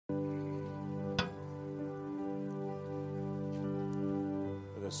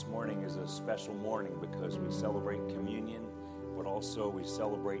this morning is a special morning because we celebrate communion, but also we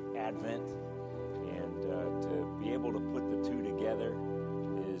celebrate Advent. And to be able to put the two together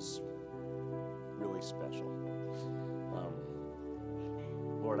is really special.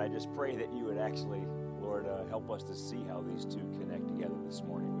 Lord, I just pray that you would actually, Lord, help us to see how these two connect together this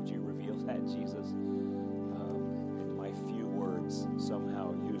morning. Would you reveal that, Jesus? In my few words,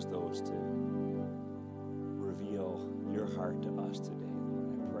 somehow use those to reveal your heart to us today, Lord,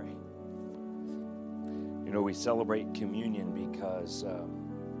 I pray. You know, we celebrate communion because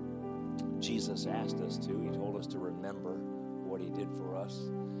Jesus asked us to. He told us to remember what he did for us.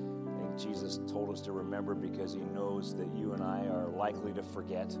 I think Jesus told us to remember because he knows that you and I are likely to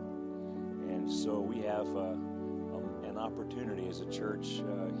forget. And so we have an opportunity as a church.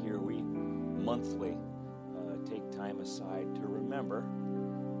 Here we monthly take time aside to remember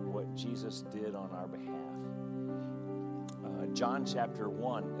what Jesus did on our behalf. John chapter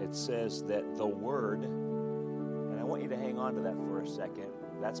 1, it says that the Word, and I want you to hang on to that for a second.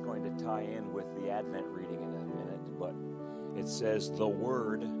 That's going to tie in with the Advent reading in a minute. But it says, the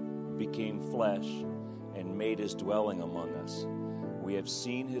Word became flesh and made his dwelling among us. We have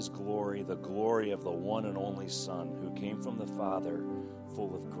seen his glory, the glory of the one and only Son, who came from the Father,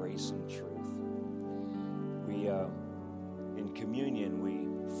 full of grace and truth. We, in communion, we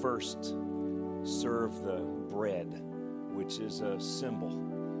first serve the bread, which is a symbol,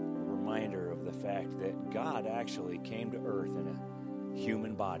 a reminder of the fact that God actually came to earth in a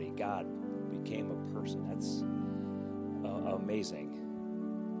human body. God became a person. That's amazing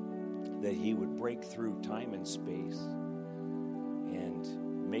that he would break through time and space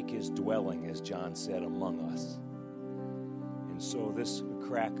and make his dwelling, as John said, among us. And so this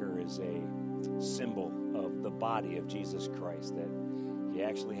cracker is a symbol of the body of Jesus Christ, that he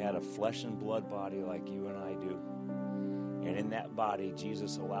actually had a flesh and blood body like you and I do. And in that body,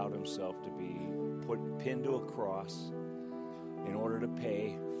 Jesus allowed himself to be pinned to a cross in order to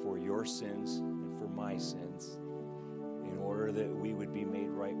pay for your sins and for my sins, in order that we would be made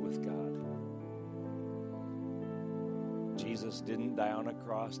right with God. Jesus didn't die on a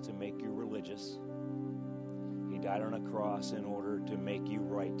cross to make you religious. He died on a cross in order to make you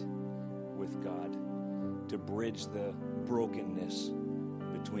right with God, to bridge the brokenness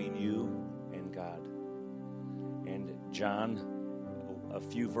between you and God. And John, a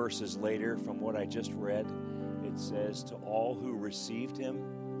few verses later from what I just read, it says, to all who received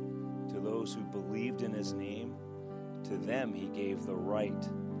him, to those who believed in his name, to them he gave the right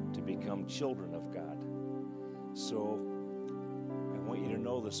to become children of God. So I want you to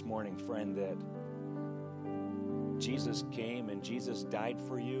know this morning, friend, that Jesus came and Jesus died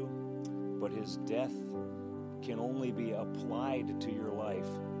for you, but his death can only be applied to your life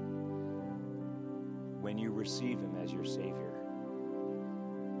when you receive him as your Savior.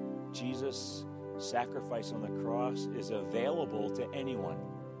 Jesus' sacrifice on the cross is available to anyone,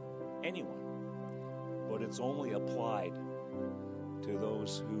 but it's only applied to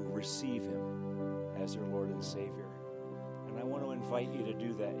those who receive him as their Lord and Savior. And I want to invite you to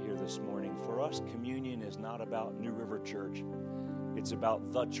do that here this morning. For us, communion is not about New River Church. It's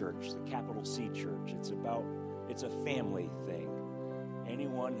about the church, the capital C church. It's a family thing.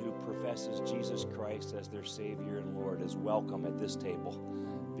 Anyone who professes Jesus Christ as their Savior and Lord is welcome at this table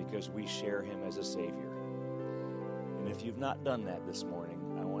because we share him as a Savior. And if you've not done that this morning,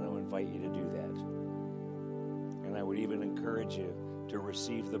 I want to invite you to do that. And I would even encourage you to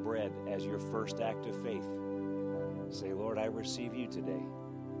receive the bread as your first act of faith. Say, Lord, I receive you today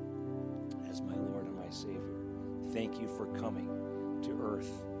as my Lord and my Savior. Thank you for coming to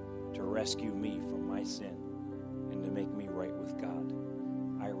earth to rescue me from my sin and to make me right with God.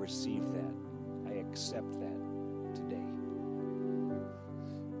 I receive that. I accept that today.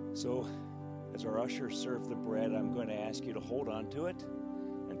 So, as our ushers serve the bread, I'm going to ask you to hold on to it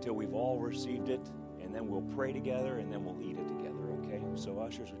until we've all received it, and then we'll pray together, and then we'll eat it together, okay? So,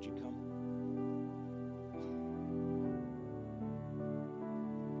 ushers, would you come?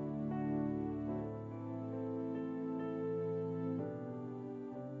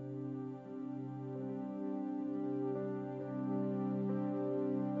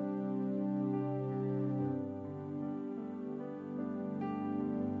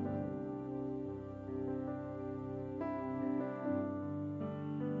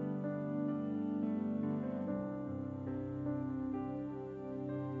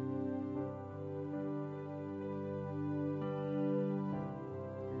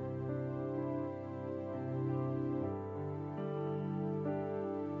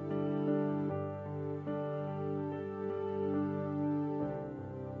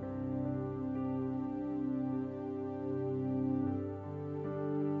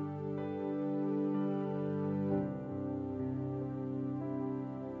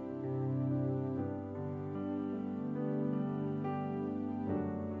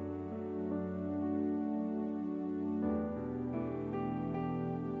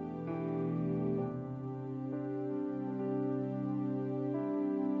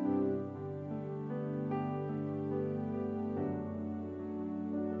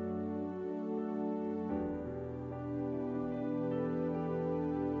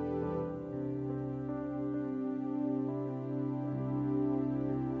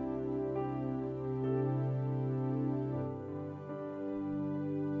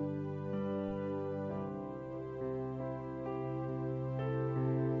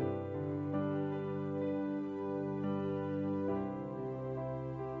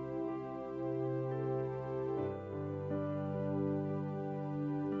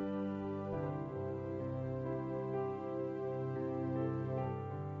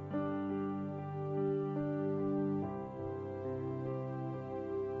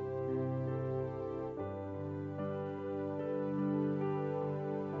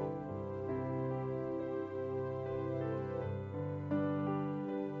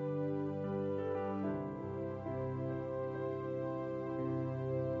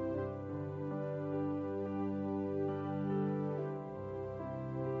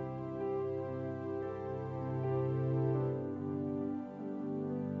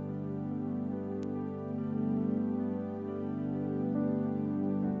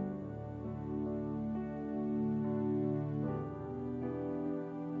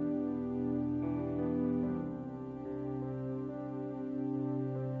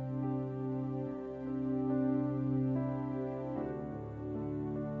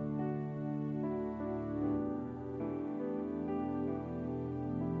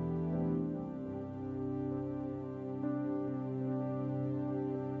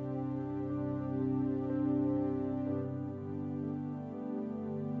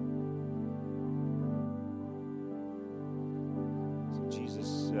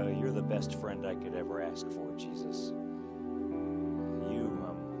 Jesus, you're the best friend I could ever ask for, Jesus. You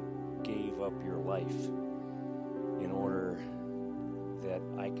gave up your life in order that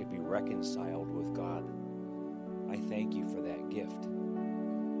I could be reconciled with God. I thank you for that gift.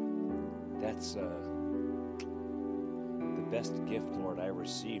 That's the best gift, Lord, I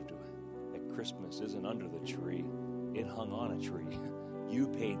received at Christmas isn't under the tree. It hung on a tree. You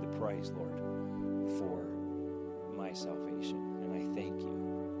paid the price, Lord, for my salvation, and I thank you.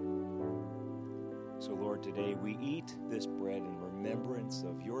 So, Lord, today we eat this bread in remembrance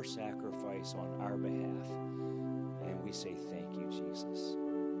of your sacrifice on our behalf, and we say thank you, Jesus.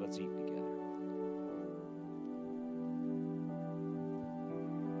 Let's eat together.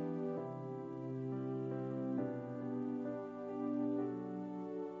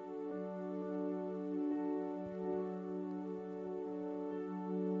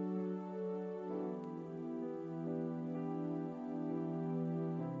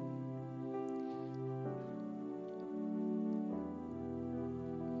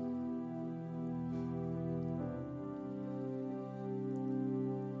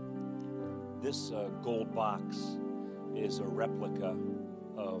 This gold box is a replica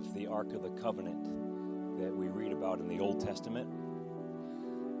of the Ark of the Covenant that we read about in the Old Testament.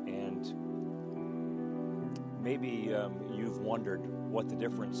 And maybe you've wondered what the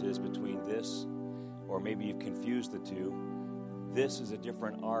difference is between this, or maybe you've confused the two. This is a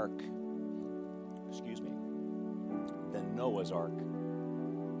different ark, than Noah's Ark.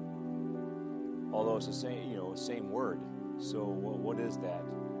 Although it's the same word. So what is that?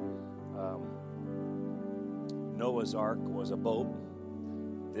 Noah's Ark was a boat.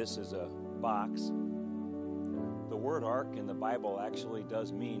 This is a box. The word ark in the Bible actually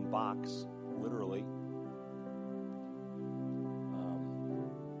does mean box, literally.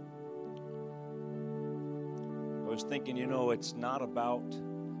 I was thinking, it's not about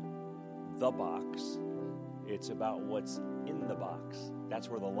the box. It's about what's in the box. That's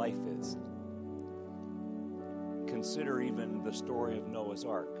where the life is. Consider even the story of Noah's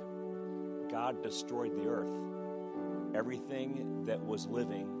Ark. God destroyed the earth. Everything that was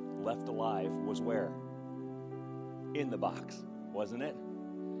living, left alive, was where? In the box, wasn't it?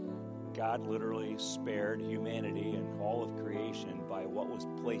 God literally spared humanity and all of creation by what was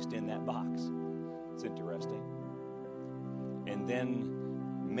placed in that box. It's interesting. And then,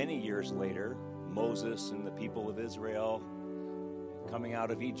 many years later, Moses and the people of Israel coming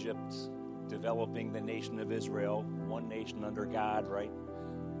out of Egypt, developing the nation of Israel, one nation under God, right?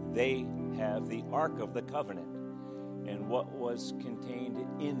 They have the Ark of the Covenant. And what was contained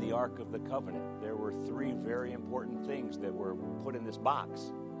in the Ark of the Covenant? There were three very important things that were put in this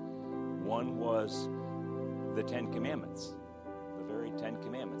box. One was the Ten Commandments, the very Ten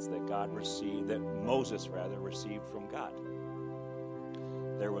Commandments that Moses received from God.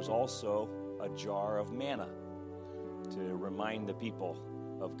 There was also a jar of manna to remind the people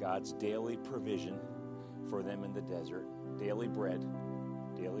of God's daily provision for them in the desert, daily bread.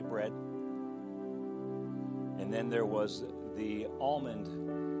 And then there was the almond,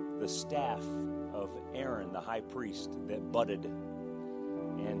 the staff of Aaron, the high priest, that budded,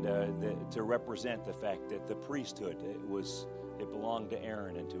 and to represent the fact that the priesthood, it belonged to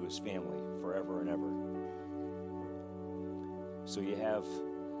Aaron and to his family forever and ever. So you have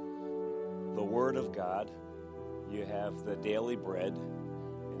the Word of God, you have the daily bread,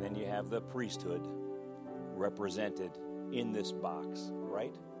 and then you have the priesthood represented in this box,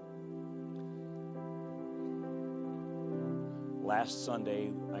 right? Last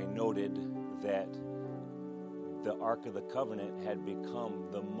Sunday, I noted that the Ark of the Covenant had become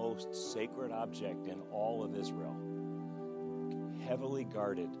the most sacred object in all of Israel. Heavily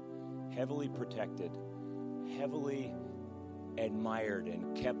guarded, heavily protected, heavily admired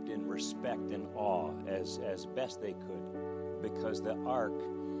and kept in respect and awe as best they could, because the Ark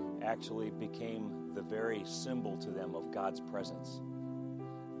actually became the very symbol to them of God's presence.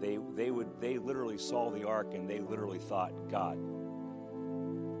 They literally saw the Ark and they literally thought God.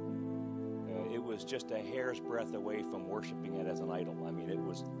 It was just a hair's breadth away from worshiping it as an idol. I mean, it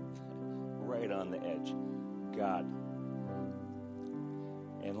was right on the edge. God.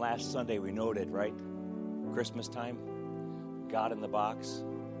 And last Sunday we noted, right? Christmas time, God in the box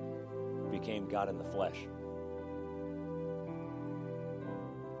became God in the flesh.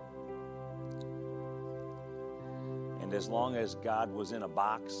 And as long as God was in a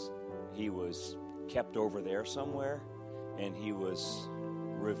box, he was kept over there somewhere, and he was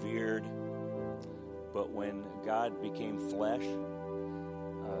revered. But when God became flesh,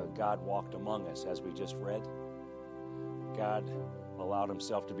 God walked among us, as we just read. God allowed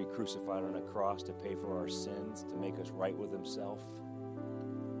himself to be crucified on a cross to pay for our sins, to make us right with himself.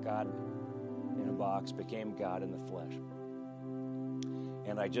 God in a box became God in the flesh.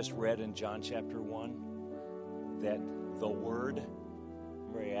 And I just read in John chapter 1 that the Word,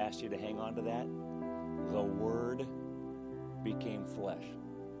 remember I asked you to hang on to that? The Word became flesh.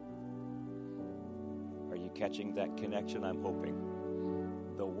 Are you catching that connection? I'm hoping.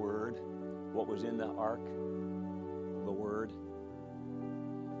 The Word, what was in the ark, the Word.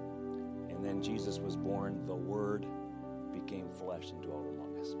 And then Jesus was born, the Word became flesh and dwelt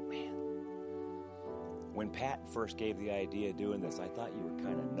among us. Man. When Pat first gave the idea of doing this, I thought you were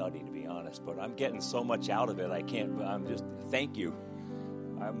kind of nutty, to be honest, but I'm getting so much out of it, thank you.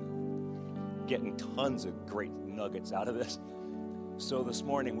 I'm getting tons of great nuggets out of this. So this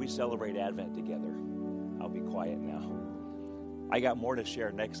morning, we celebrate Advent together. I'll be quiet now. I got more to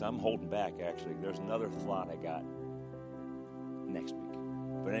share next. I'm holding back, actually. There's another thought I got next week.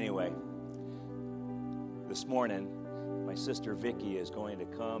 But anyway, this morning, my sister Vicky is going to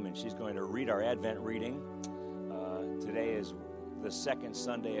come and she's going to read our Advent reading. Today is the second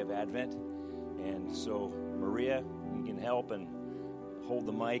Sunday of Advent. And so, Maria, you can help and hold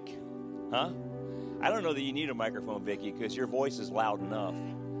the mic. Huh? I don't know that you need a microphone, Vicky, because your voice is loud enough.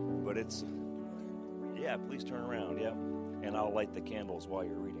 But it's, yeah, please turn around, yeah. And I'll light the candles while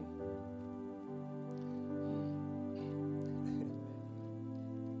you're reading.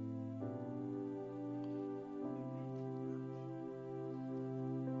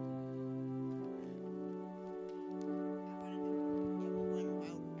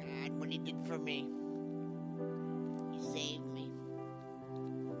 He did for me. He saved me.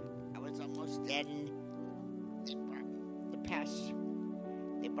 I was almost dead, and the pastor,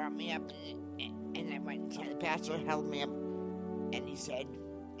 they brought me up, and I went, and the pastor held me up, and he said,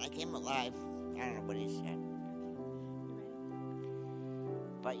 I came alive. I don't know what he said.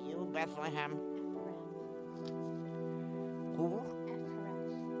 But you, Bethlehem, who?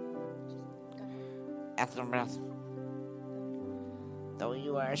 Ethelbeth. Though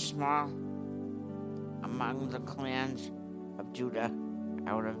you are small among the clans of Judah,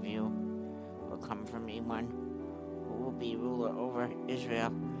 out of you will come from me one who will be ruler over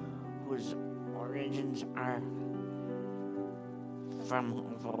Israel, whose origins are from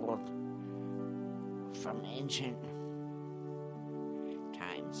of old, from ancient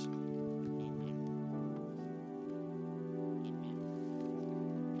times. Amen. Amen.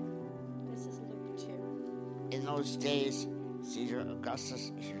 This is Luke 2. In those days, Caesar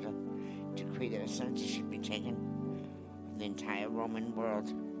Augustus issued a decree that a census should be taken of the entire Roman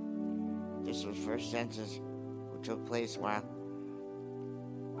world. This was first census which took place while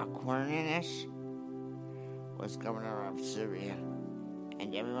Quirinius was governor of Syria,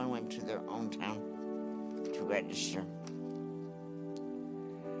 and everyone went to their own town to register.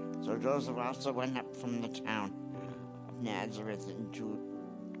 So Joseph also went up from the town of Nazareth into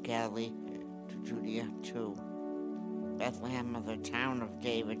Galilee to Judea too, Bethlehem of the town of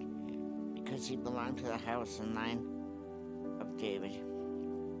David, because he belonged to the house and line of David.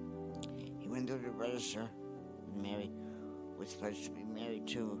 He went there to register, and Mary was pledged to be married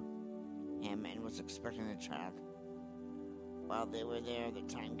to him and was expecting a child. While they were there, the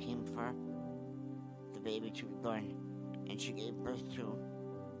time came for the baby to be born, and she gave birth to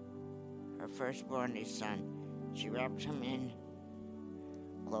her firstborn, a son. She wrapped him in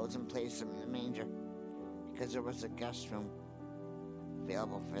clothes and placed him in the manger, because there was a guest room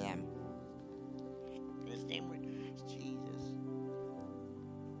available for them. His name was Jesus.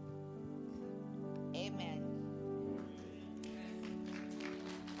 Amen.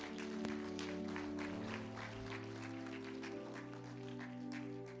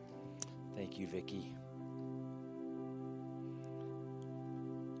 Thank you, Vicky.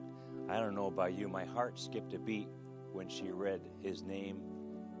 I don't know about you, my heart skipped a beat when she read his name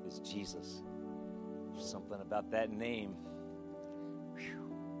is Jesus. Something about that name. Whew.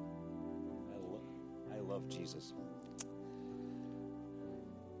 I love Jesus.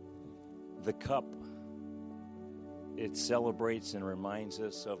 The cup, it celebrates and reminds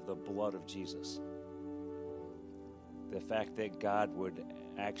us of the blood of Jesus. The fact that God would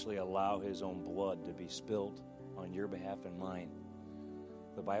actually allow his own blood to be spilled on your behalf and mine.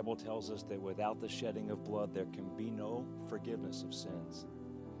 The Bible tells us that without the shedding of blood, there can be no forgiveness of sins.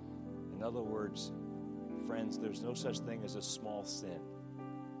 In other words, friends, there's no such thing as a small sin.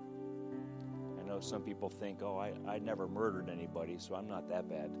 I know some people think, oh, I never murdered anybody, so I'm not that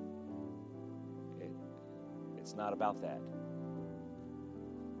bad. It's not about that.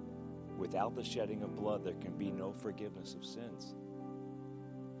 Without the shedding of blood, there can be no forgiveness of sins.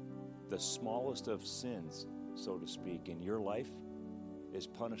 The smallest of sins, so to speak, in your life is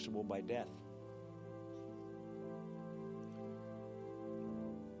punishable by death.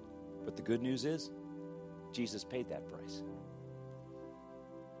 But the good news is, Jesus paid that price.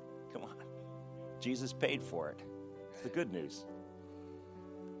 Come on. Jesus paid for it. It's the good news.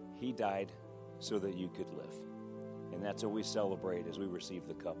 He died so that you could live. And that's what we celebrate as we receive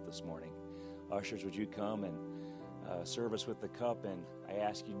the cup this morning. Ushers, would you come and serve us with the cup? And I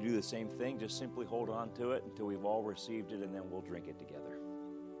ask you to do the same thing. Just simply hold on to it until we've all received it, and then we'll drink it together.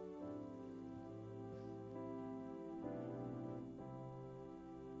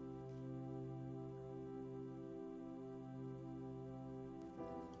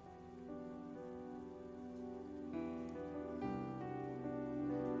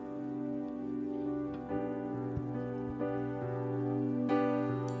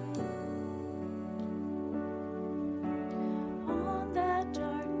 On that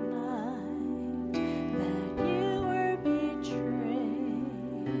dark night that you were betrayed,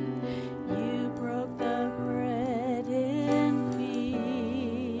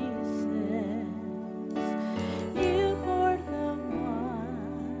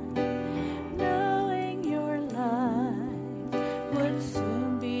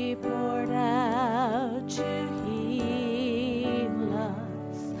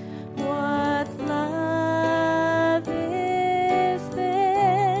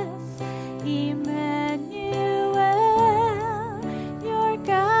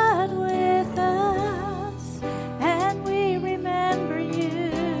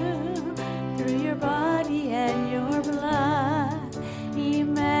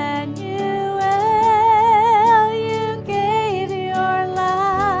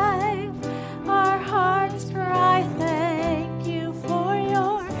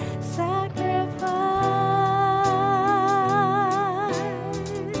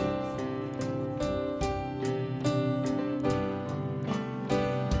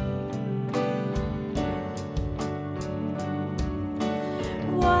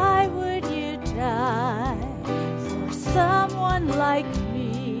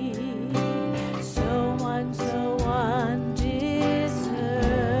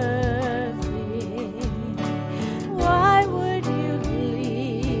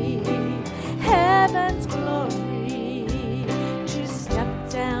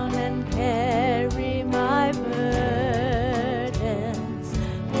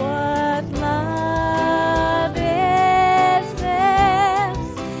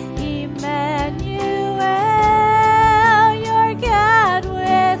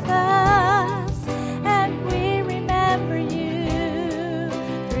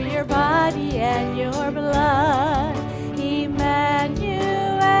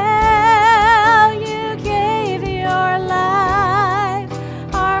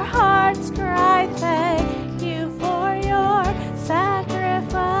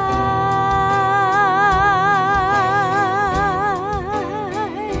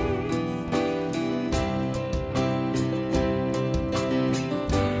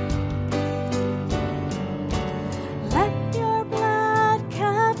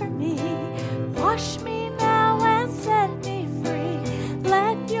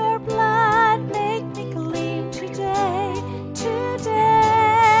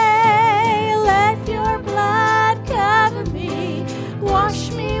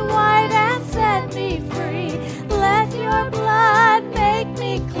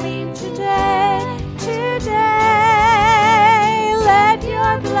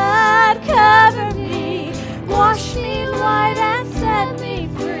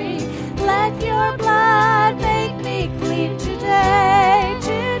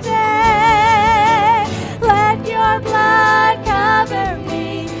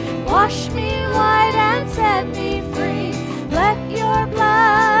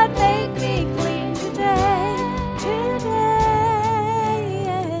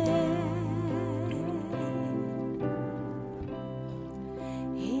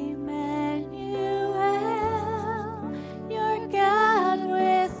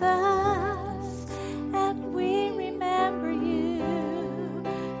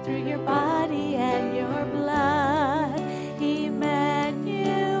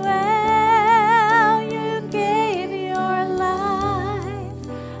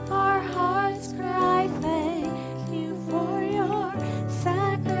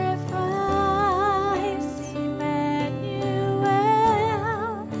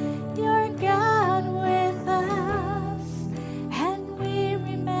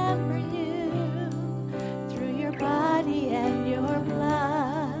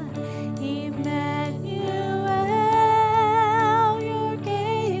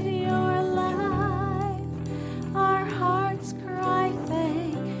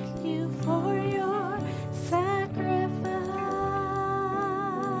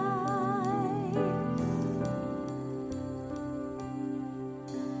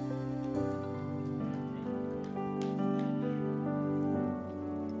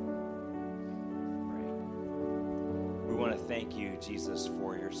 thank you, Jesus,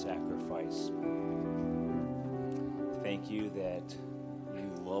 for your sacrifice. Thank you that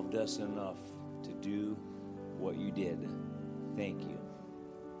you loved us enough to do what you did. Thank you.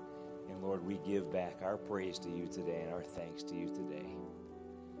 And Lord, we give back our praise to you today and our thanks to you today.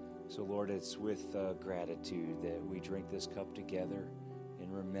 So Lord, it's with gratitude that we drink this cup together in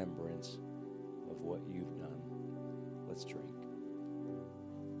remembrance of what you've done. Let's drink.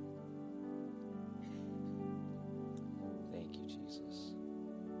 Thank you, Jesus.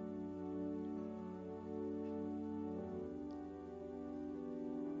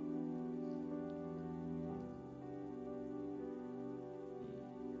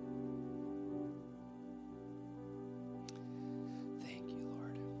 Thank you,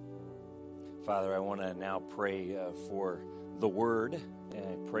 Lord. Father, I want to now pray for the word. And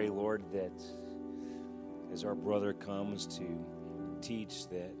I pray, Lord, that as our brother comes to teach,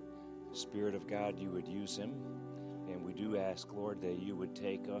 that Spirit of God, you would use him. And we do ask, Lord, that you would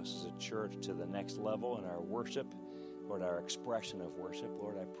take us as a church to the next level in our worship, Lord, our expression of worship.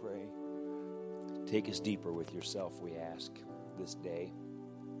 Lord, I pray, take us deeper with yourself, we ask this day.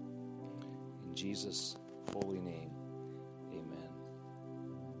 In Jesus' holy name, amen.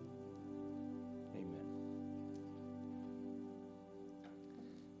 Amen.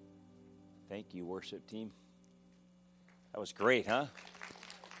 Thank you, worship team. That was great, huh?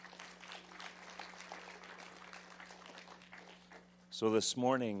 So this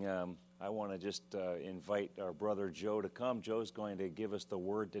morning, I want to just invite our brother Joe to come. Joe's going to give us the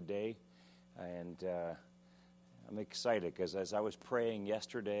word today. And I'm excited because as I was praying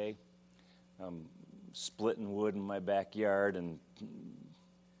yesterday, splitting wood in my backyard and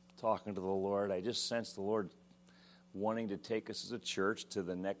talking to the Lord, I just sensed the Lord wanting to take us as a church to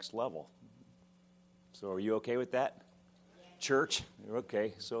the next level. So are you okay with that? Church?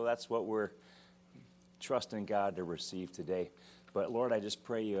 Okay, so that's what we're trusting God to receive today. But Lord, I just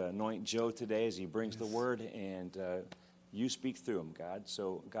pray you anoint Joe today as he brings the word, and you speak through him, God.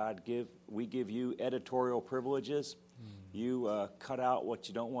 So God, we give you editorial privileges. You cut out what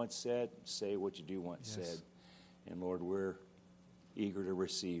you don't want said, say what you do want said. And Lord, we're eager to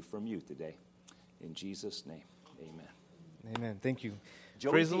receive from you today. In Jesus' name, amen. Amen. Thank you.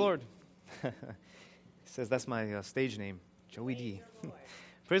 Joey Praise D. the Lord. He says that's my stage name, Joey D.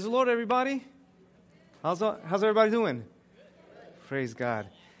 Praise the Lord, everybody. How's everybody doing? Praise God.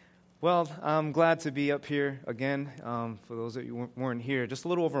 Well, I'm glad to be up here again. For those of you who weren't here, just a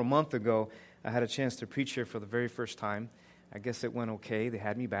little over a month ago, I had a chance to preach here for the very first time. I guess it went okay. They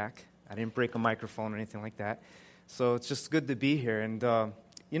had me back. I didn't break a microphone or anything like that. So it's just good to be here. And,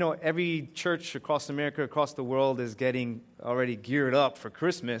 every church across America, across the world is getting already geared up for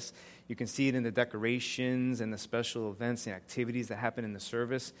Christmas. You can see it in the decorations and the special events and activities that happen in the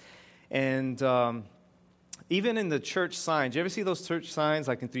service. And even in the church signs, you ever see those church signs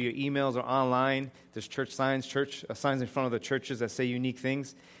like through your emails or online? There's church signs in front of the churches that say unique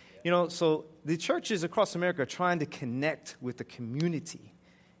things. So the churches across America are trying to connect with the community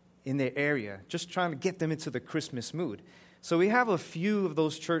in their area, just trying to get them into the Christmas mood. So we have a few of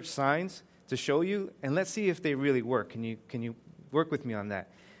those church signs to show you, and let's see if they really work. Can you work with me on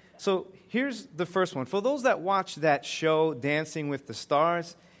that? So here's the first one. For those that watch that show, Dancing with the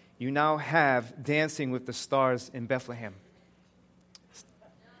Stars, you now have Dancing with the Stars in Bethlehem.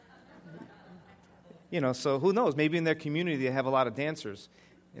 So who knows? Maybe in their community they have a lot of dancers,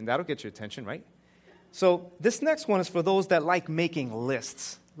 and that'll get your attention, right? So this next one is for those that like making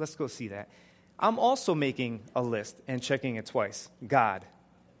lists. Let's go see that. I'm also making a list and checking it twice. God.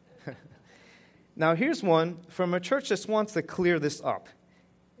 Now here's one from a church that wants to clear this up.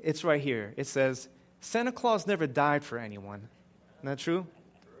 It's right here. It says, Santa Claus never died for anyone. Isn't that true?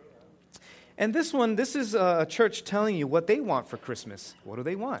 And this is a church telling you what they want for Christmas. What do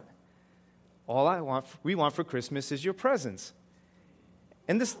they want? We want for Christmas is your presents.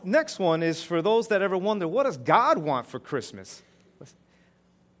 And this next one is for those that ever wonder, what does God want for Christmas?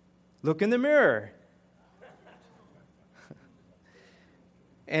 Look in the mirror.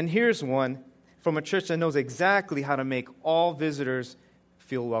 And here's one from a church that knows exactly how to make all visitors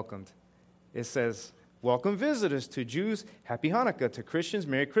feel welcomed. It says, welcome visitors. To Jews, Happy Hanukkah. To Christians,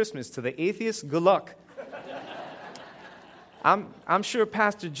 Merry Christmas. To the atheists, good luck. I'm sure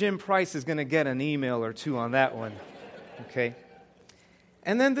Pastor Jim Price is going to get an email or two on that one. Okay?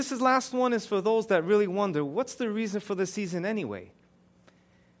 And then this last one is for those that really wonder, what's the reason for the season anyway?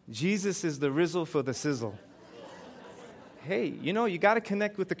 Jesus is the rizzle for the sizzle. Hey, you got to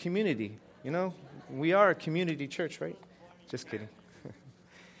connect with the community. We are a community church, right? Just kidding.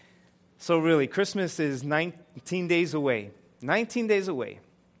 So really, Christmas is 19 days away. 19 days away.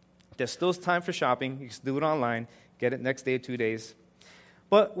 There's still time for shopping. You can do it online. Get it next day, 2 days.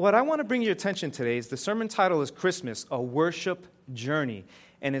 But what I want to bring your attention today is the sermon title is Christmas, a Worship Journey,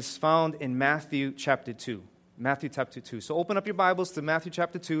 and it's found in Matthew chapter 2. Matthew chapter 2. So open up your Bibles to Matthew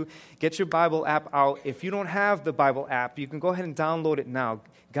chapter 2. Get your Bible app out. If you don't have the Bible app, you can go ahead and download it now.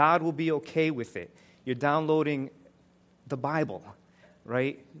 God will be okay with it. You're downloading the Bible,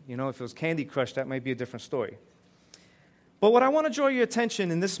 right? You know, if it was Candy Crush, that might be a different story. But what I want to draw your attention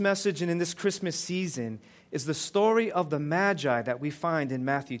in this message and in this Christmas season is the story of the Magi that we find in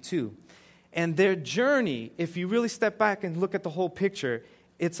Matthew 2. And their journey, if you really step back and look at the whole picture,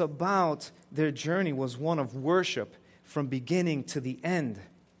 it's about their journey was one of worship from beginning to the end.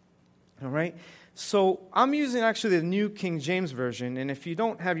 All right? So I'm using actually the New King James Version, and if you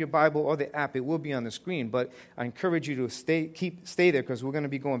don't have your Bible or the app, it will be on the screen, but I encourage you to stay there because we're going to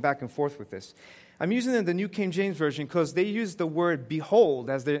be going back and forth with this. I'm using the New King James Version because they use the word behold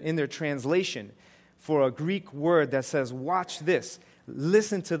as in their translation for a Greek word that says, watch this,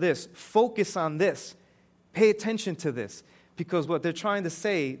 listen to this, focus on this, pay attention to this. Because what they're trying to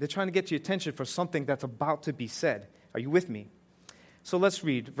say, they're trying to get your attention for something that's about to be said. Are you with me? So let's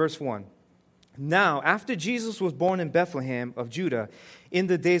read verse 1. Now, after Jesus was born in Bethlehem of Judah, in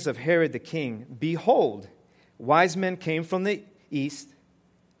the days of Herod the king, behold, wise men came from the east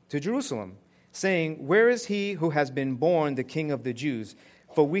to Jerusalem, saying, where is he who has been born the King of the Jews?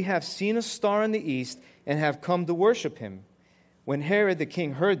 For we have seen a star in the east and have come to worship him. When Herod the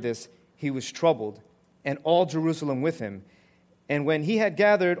king heard this, he was troubled, and all Jerusalem with him. And when he had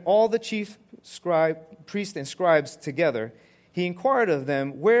gathered all the chief priests and scribes together, he inquired of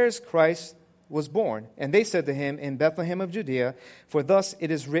them, where is Christ was born? And they said to him, in Bethlehem of Judea, for thus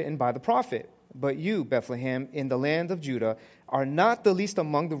it is written by the prophet, but you, Bethlehem, in the land of Judah, are not the least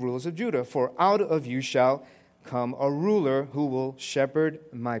among the rulers of Judah, for out of you shall come a ruler who will shepherd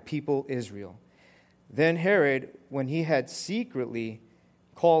my people Israel. Then Herod, when he had secretly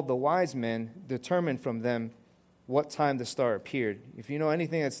called the wise men, determined from them what time the star appeared. If you know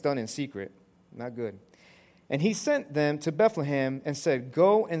anything that's done in secret, not good. And he sent them to Bethlehem and said,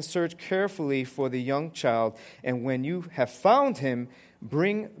 go and search carefully for the young child, and when you have found him,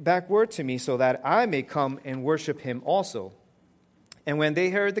 bring back word to me so that I may come and worship him also. And when they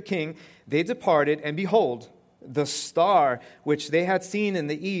heard the king, they departed, and behold, the star which they had seen in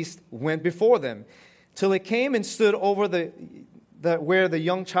the east went before them, till it came and stood over where the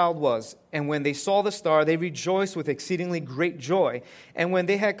young child was. And when they saw the star, they rejoiced with exceedingly great joy. And when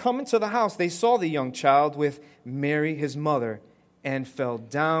they had come into the house, they saw the young child with Mary his mother, and fell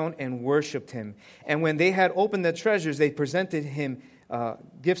down and worshipped him. And when they had opened their treasures, they presented him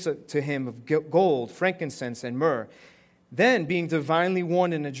gifts to him of gold, frankincense, and myrrh. Then, being divinely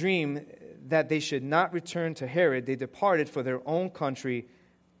warned in a dream that they should not return to Herod, they departed for their own country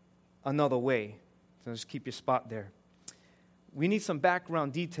another way. So just keep your spot there. We need some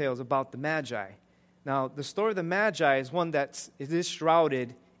background details about the Magi. Now, the story of the Magi is one that is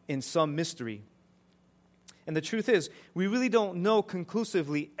shrouded in some mystery. And the truth is, we really don't know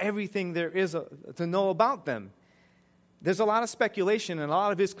conclusively everything there is to know about them. There's a lot of speculation, and a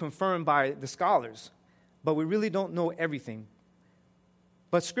lot of it is confirmed by the scholars. But we really don't know everything.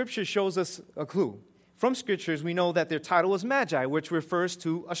 But Scripture shows us a clue. From Scriptures, we know that their title was Magi, which refers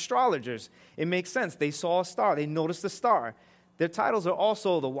to astrologers. It makes sense. They saw a star. They noticed the star. Their titles are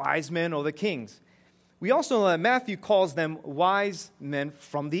also the wise men or the kings. We also know that Matthew calls them wise men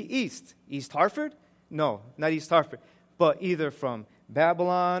from the east. East Hartford? No, not East Hartford. But either from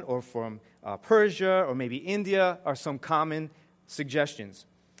Babylon or from Persia or maybe India are some common suggestions.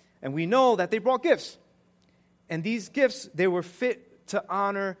 And we know that they brought gifts. And these gifts, they were fit to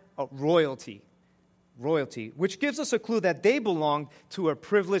honor royalty, which gives us a clue that they belonged to a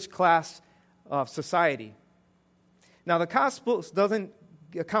privileged class of society. Now, the Gospel doesn't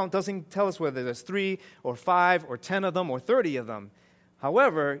tell us whether there's 3 or 5 or 10 of them or 30 of them.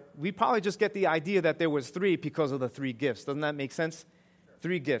 However, we probably just get the idea that there was 3 because of the 3 gifts. Doesn't that make sense?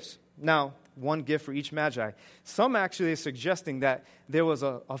 3 gifts. Now, 1 gift for each Magi. Some actually are suggesting that there was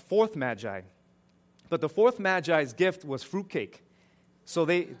a 4th Magi. But the 4th Magi's gift was fruitcake. So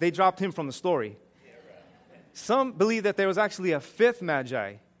they dropped him from the story. Some believe that there was actually a 5th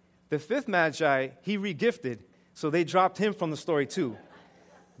Magi. The 5th Magi, he regifted. So they dropped him from the story too.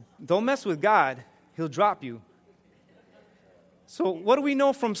 Don't mess with God. He'll drop you. So what do we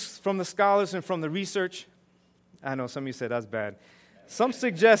know from the scholars and from the research? I know some of you said that's bad. Some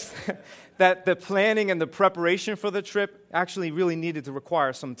suggest that the planning and the preparation for the trip actually really needed to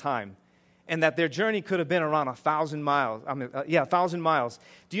require some time. And that their journey could have been around 1,000 miles. 1,000 miles.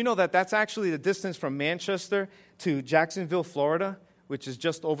 Do you know that that's actually the distance from Manchester to Jacksonville, Florida, which is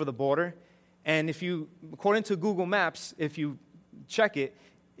just over the border? And according to Google Maps, if you check it,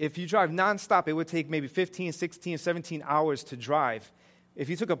 if you drive nonstop, it would take maybe 15, 16, 17 hours to drive. If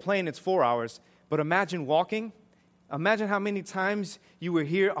you took a plane, it's 4 hours. But imagine walking. Imagine how many times you were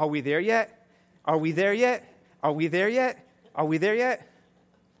here. Are we there yet? Are we there yet? Are we there yet? Are we there yet?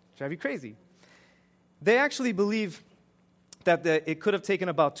 Drive you crazy. They actually believe that it could have taken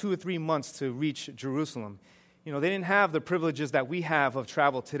about 2 or 3 months to reach Jerusalem. They didn't have the privileges that we have of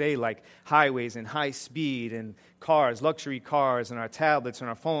travel today, like highways and high speed and cars, luxury cars, and our tablets and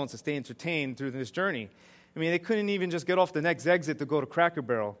our phones to stay entertained through this journey. They couldn't even just get off the next exit to go to Cracker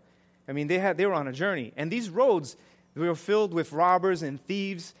Barrel. They were on a journey. And these roads, they were filled with robbers and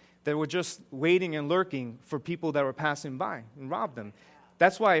thieves that were just waiting and lurking for people that were passing by and rob them.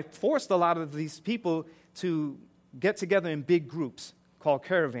 That's why it forced a lot of these people to get together in big groups called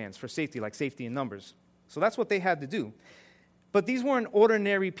caravans for safety, like safety in numbers. So that's what they had to do. But these weren't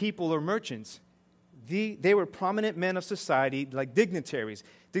ordinary people or merchants. They were prominent men of society, like dignitaries.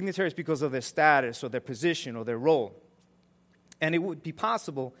 Dignitaries because of their status or their position or their role. And it would be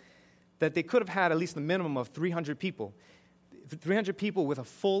possible that they could have had at least a minimum of 300 people. 300 people with a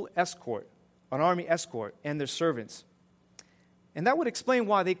full escort, an army escort, and their servants. And that would explain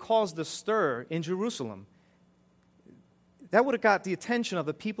why they caused a stir in Jerusalem. That would have got the attention of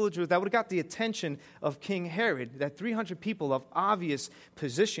the people of Jerusalem. That would have got the attention of King Herod, that 300 people of obvious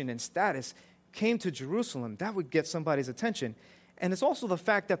position and status came to Jerusalem. That would get somebody's attention. And it's also the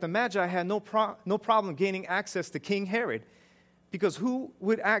fact that the Magi had no problem gaining access to King Herod. Because who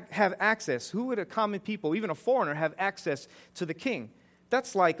would have access? Who would a common people, even a foreigner, have access to the king?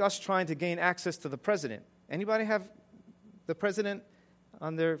 That's like us trying to gain access to the president. Anybody have the president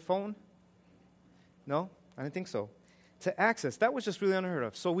on their phone? No? I didn't think so. To access, that was just really unheard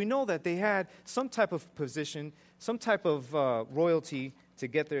of. So we know that they had some type of position, some type of royalty to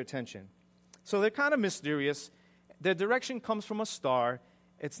get their attention. So they're kind of mysterious. Their direction comes from a star.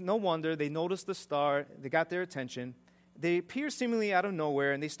 It's no wonder they noticed the star. They got their attention. They appear seemingly out of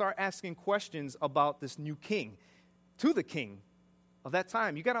nowhere, and they start asking questions about this new king to the king of that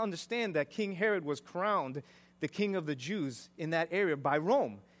time. You got to understand that King Herod was crowned the king of the Jews in that area by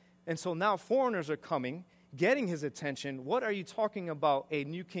Rome. And so now foreigners are coming, getting his attention. What are you talking about? A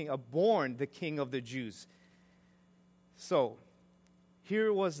new king, the king of the Jews. So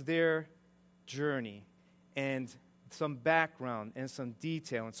here was their journey and some background and some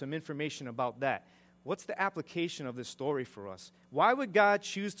detail and some information about that. What's the application of this story for us? Why would God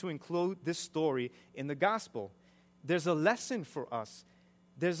choose to include this story in the gospel? There's a lesson for us.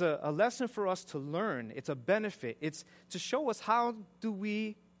 There's a lesson for us to learn. It's a benefit. It's to show us how do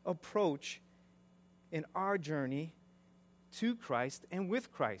we approach in our journey to Christ and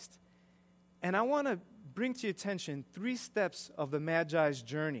with Christ. And I want to bring to your attention 3 steps of the Magi's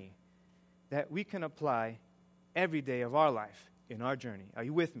journey that we can apply every day of our life in our journey. Are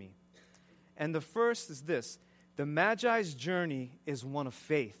you with me? And the first is this. The Magi's journey is one of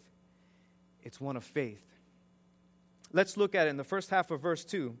faith. It's one of faith. Let's look at it in the first half of verse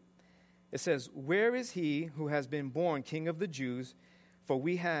 2. It says, "Where is he who has been born King of the Jews? For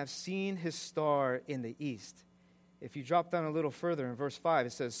we have seen his star in the east." If you drop down a little further in verse 5,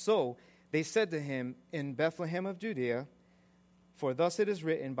 it says, "So they said to him, in Bethlehem of Judea, for thus it is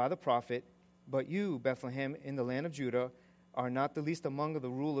written by the prophet, but you, Bethlehem, in the land of Judah, are not the least among the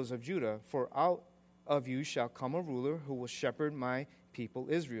rulers of Judah, for out of you shall come a ruler who will shepherd my people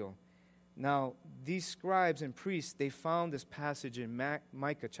Israel." Now, these scribes and priests, they found this passage in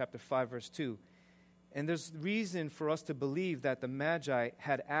Micah chapter 5, verse 2. And there's reason for us to believe that the Magi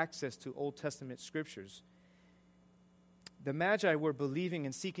had access to Old Testament scriptures. The Magi were believing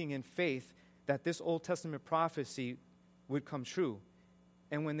and seeking in faith that this Old Testament prophecy would come true.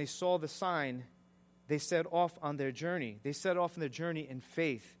 And when they saw the sign, they set off on their journey. They set off on their journey in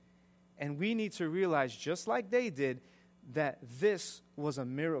faith. And we need to realize, just like they did, that this was a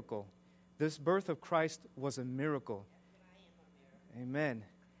miracle. This birth of Christ was a miracle. Amen.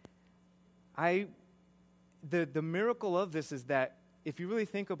 The miracle of this is that if you really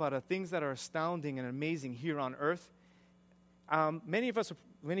think about it, things that are astounding and amazing here on earth, many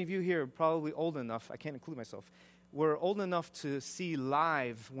of you here are probably old enough, I can't include myself, were old enough to see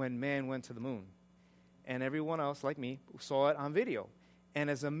live when man went to the moon. And everyone else, like me, saw it on video. And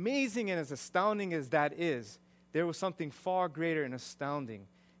as amazing and as astounding as that is, there was something far greater and astounding.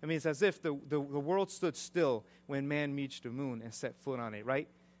 I mean, it's as if the world stood still when man reached the moon and set foot on it, right?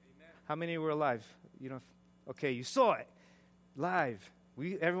 Amen. How many were alive? Okay, you saw it live.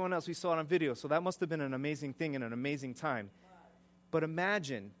 Everyone else, we saw it on video. So that must have been an amazing thing and an amazing time. But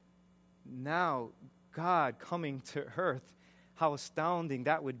imagine now God coming to earth, how astounding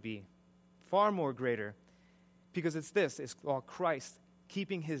that would be far more greater, because it's called Christ,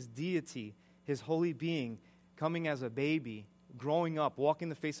 keeping his deity, his holy being, coming as a baby, growing up, walking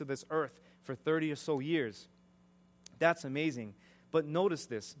the face of this earth for 30 or so years. That's amazing. But notice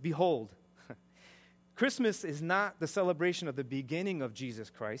this, behold, Christmas is not the celebration of the beginning of Jesus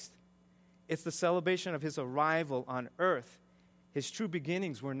Christ. It's the celebration of his arrival on earth. His true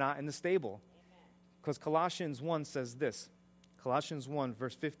beginnings were not in the stable. Because Colossians 1 says this, Colossians 1,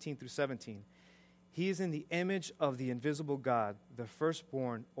 verse 15 through 17. He is in the image of the invisible God, the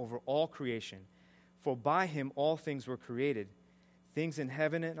firstborn over all creation. For by him all things were created, things in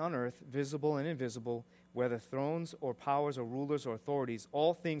heaven and on earth, visible and invisible, whether thrones or powers or rulers or authorities,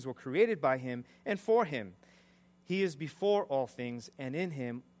 all things were created by him and for him. He is before all things, and in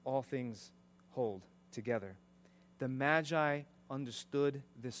him all things hold together. The Magi understood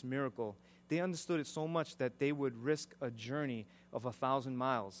this miracle. They understood it so much that they would risk a journey of 1,000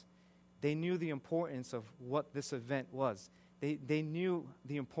 miles. They knew the importance of what this event was. They knew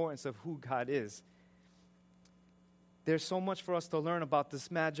the importance of who God is. There's so much for us to learn about this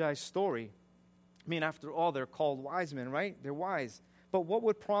Magi story. I mean, after all, they're called wise men, right? They're wise. But what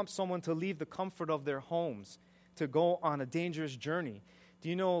would prompt someone to leave the comfort of their homes to go on a dangerous journey? Do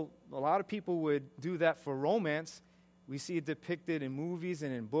you know a lot of people would do that for romance? We see it depicted in movies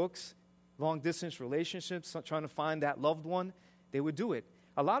and in books, long-distance relationships, trying to find that loved one. They would do it.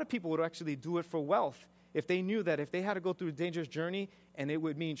 A lot of people would actually do it for wealth. If they knew that if they had to go through a dangerous journey and it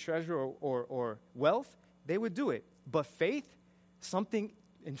would mean treasure or wealth, they would do it. But faith, something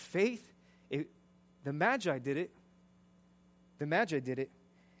in faith, the Magi did it. The Magi did it.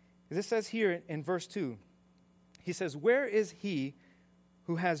 As it says here in verse 2, he says, "Where is he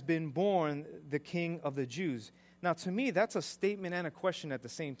who has been born the King of the Jews?" Now, to me, that's a statement and a question at the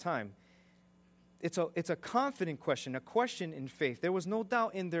same time. It's a confident question, a question in faith. There was no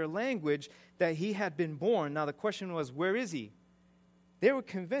doubt in their language that he had been born. Now, the question was, where is he? They were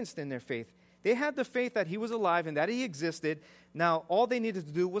convinced in their faith. They had the faith that he was alive and that he existed. Now, all they needed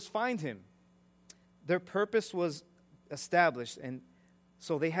to do was find him. Their purpose was established, and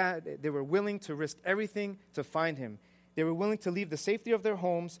so they were willing to risk everything to find him. They were willing to leave the safety of their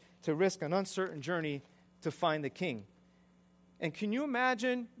homes to risk an uncertain journey to find the king. And can you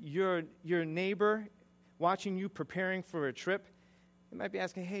imagine your neighbor watching you preparing for a trip? They might be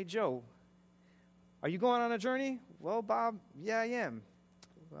asking, "Hey, Joe, are you going on a journey?" "Well, Bob, yeah, I am."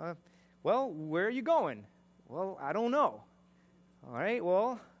 "Well, where are you going?" "Well, I don't know." "All right,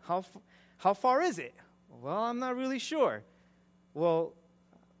 well, how far is it?" "Well, I'm not really sure." "Well,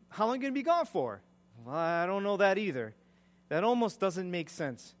 how long are you going to be gone for?" "Well, I don't know that either." That almost doesn't make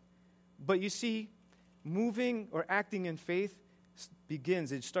sense. But you see, moving or acting in faith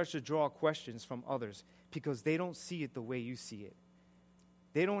it starts to draw questions from others because they don't see it the way you see it.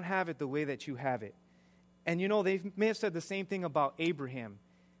 They don't have it the way that you have it. And you know, they may have said the same thing about Abraham.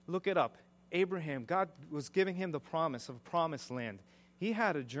 Look it up. Abraham, God was giving him the promise of a promised land. He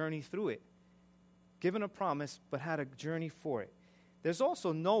had a journey through it. Given a promise, but had a journey for it. There's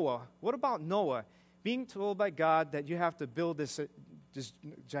also Noah. What about Noah? Being told by God that you have to build this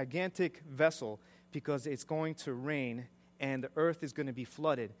gigantic vessel because it's going to rain and the earth is going to be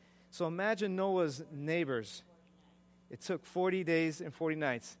flooded. So imagine Noah's neighbors. It took 40 days and 40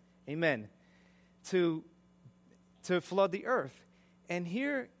 nights, amen, to flood the earth. And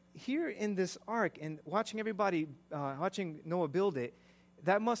here in this ark, and watching everybody, watching Noah build it,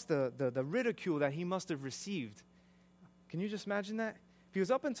 that the ridicule that he must have received. Can you just imagine that? Because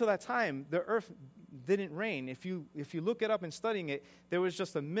up until that time, the earth didn't rain. If you look it up and studying it, there was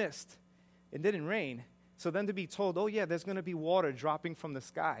just a mist. It didn't rain. So then to be told, oh yeah, there's going to be water dropping from the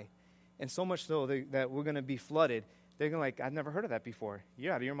sky, and so much so that we're going to be flooded, they're going to like, I've never heard of that before.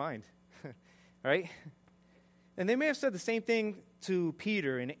 You're out of your mind. Right? And they may have said the same thing to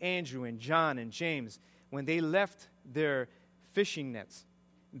Peter and Andrew and John and James when they left their fishing nets,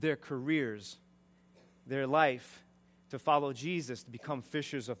 their careers, their life to follow Jesus, to become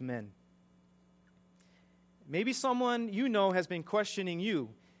fishers of men. Maybe someone you know has been questioning you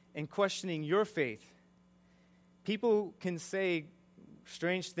and questioning your faith. People can say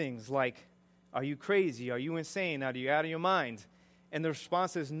strange things like, "Are you crazy? Are you insane? Are you out of your mind?" And the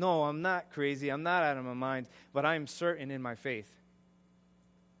response is, "No, I'm not crazy. I'm not out of my mind, but I am certain in my faith."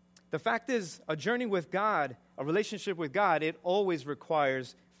 The fact is, a journey with God, a relationship with God, it always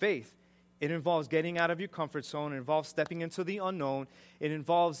requires faith. It involves getting out of your comfort zone. It involves stepping into the unknown. It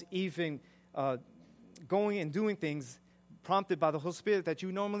involves even going and doing things prompted by the Holy Spirit that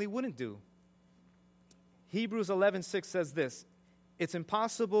you normally wouldn't do. Hebrews 11:6 says this, "It's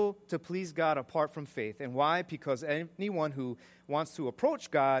impossible to please God apart from faith." And why? Because anyone who wants to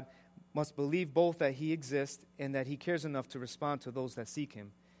approach God must believe both that he exists and that he cares enough to respond to those that seek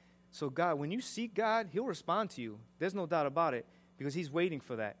him. So God, when you seek God, he'll respond to you. There's no doubt about it, because he's waiting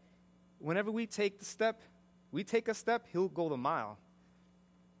for that. Whenever we take a step, he'll go the mile.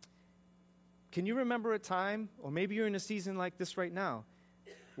 Can you remember a time, or maybe you're in a season like this right now,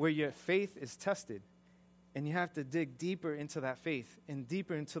 where your faith is tested, and you have to dig deeper into that faith and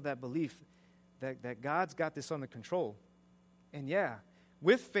deeper into that belief that God's got this under control? And yeah,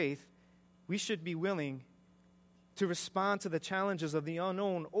 with faith, we should be willing to respond to the challenges of the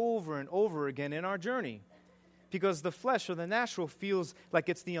unknown over and over again in our journey. Because the flesh or the natural feels like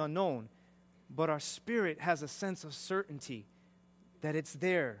it's the unknown, but our spirit has a sense of certainty that it's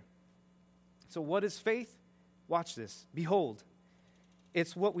there. So what is faith? Watch this. Behold,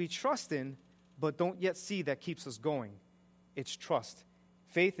 it's what we trust in, but don't yet see that keeps us going. It's trust.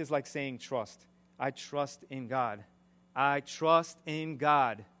 Faith is like saying trust. I trust in God. I trust in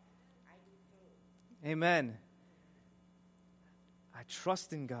God. Amen. I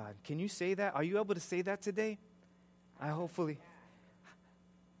trust in God. Can you say that? Are you able to say that today? Hopefully.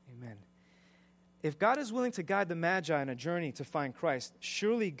 Amen. If God is willing to guide the Magi on a journey to find Christ,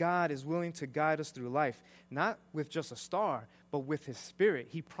 surely God is willing to guide us through life, not with just a star, but with his Spirit.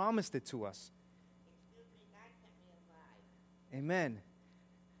 He promised it to us. Amen.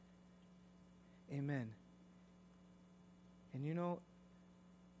 Amen. And you know,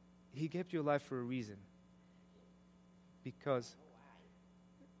 he kept your life for a reason. Because,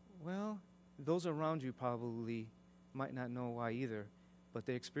 well, those around you probably might not know why either, but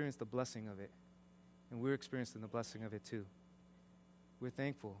they experienced the blessing of it. And we're experiencing the blessing of it too. We're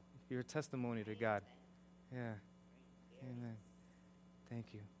thankful. You're a testimony to God. Yeah. Amen.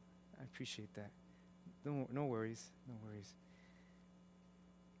 Thank you. I appreciate that. No worries. No worries.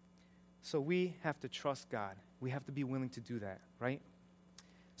 So we have to trust God. We have to be willing to do that, right?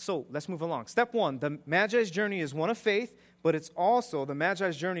 So let's move along. Step 1, the Magi's journey is one of faith, but it's also, the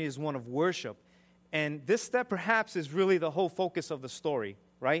Magi's journey is one of worship. And this step perhaps is really the whole focus of the story,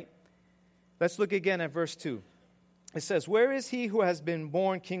 right? Let's look again at verse 2. It says, "Where is he who has been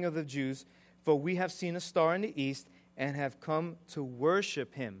born King of the Jews? For we have seen a star in the east and have come to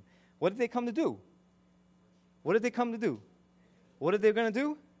worship him." What did they come to do? What did they come to do? What are they going to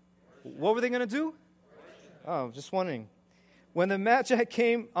do? What were they going to do? Oh, just wondering. When the Magi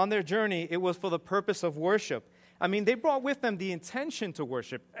came on their journey, it was for the purpose of worship. I mean, they brought with them the intention to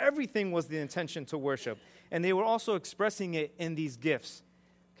worship. Everything was the intention to worship. And they were also expressing it in these gifts.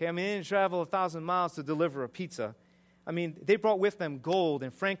 Okay, I mean, they didn't travel 1,000 miles to deliver a pizza. I mean, they brought with them gold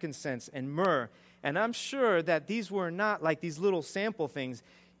and frankincense and myrrh. And I'm sure that these were not like these little sample things.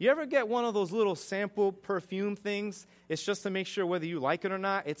 You ever get one of those little sample perfume things? It's just to make sure whether you like it or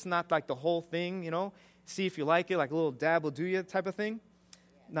not. It's not like the whole thing, you know. See if you like it, like a little dab will do you type of thing.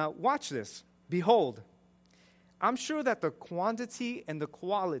 Now, watch this. Behold, I'm sure that the quantity and the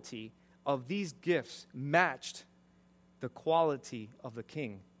quality of these gifts matched the quality of the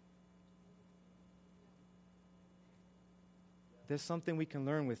king. There's something we can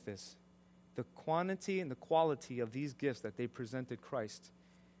learn with this. The quantity and the quality of these gifts that they presented Christ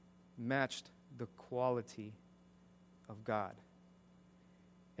matched the quality of God.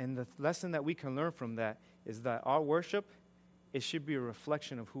 And the lesson that we can learn from that is that our worship, it should be a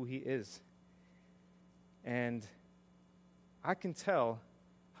reflection of who he is. And I can tell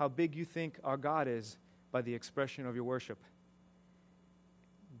how big you think our God is by the expression of your worship.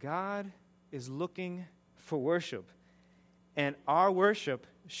 God is looking for worship. And our worship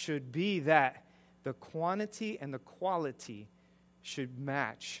should be that the quantity and the quality should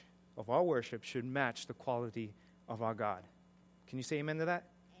match, of our worship should match the quality of our God. Can you say amen to that?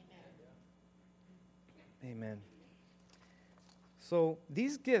 Amen. Amen. So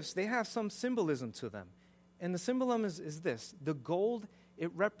these gifts, they have some symbolism to them. And the symbolism is this. The gold,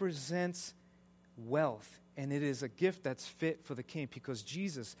 it represents wealth. And it is a gift that's fit for the king because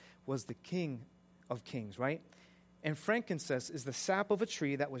Jesus was the King of kings, right? And frankincense is the sap of a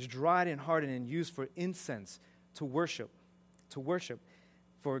tree that was dried and hardened and used for incense to worship.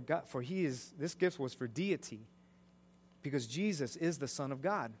 For God, this gift was for deity because Jesus is the Son of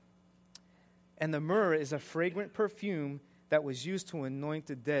God. And the myrrh is a fragrant perfume that was used to anoint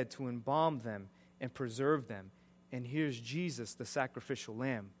the dead, to embalm them and preserve them. And here's Jesus, the sacrificial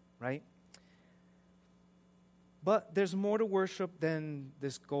lamb, right? But there's more to worship than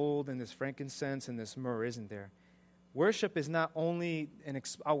this gold and this frankincense and this myrrh, isn't there? Worship is not only an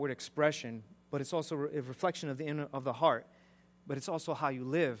outward expression, but it's also a reflection of the inner of the heart. But it's also how you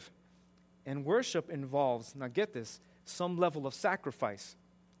live. And worship involves, now get this, some level of sacrifice.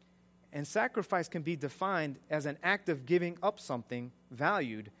 And sacrifice can be defined as an act of giving up something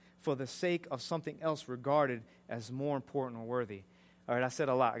valued for the sake of something else regarded as more important or worthy. All right, I said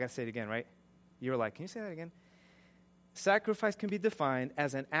a lot. I got to say it again, right? You were like, can you say that again? Sacrifice can be defined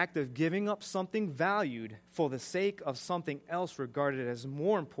as an act of giving up something valued for the sake of something else regarded as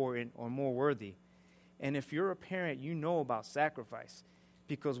more important or more worthy. And if you're a parent, you know about sacrifice.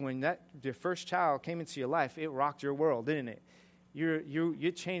 Because when your first child came into your life, it rocked your world, didn't it?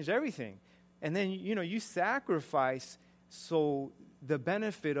 You changed everything. And then, you sacrifice so the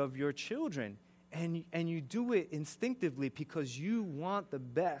benefit of your children. And you do it instinctively because you want the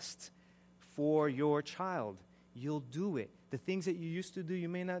best for your child. You'll do it. The things that you used to do, you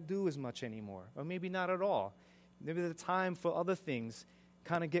may not do as much anymore, or maybe not at all. Maybe the time for other things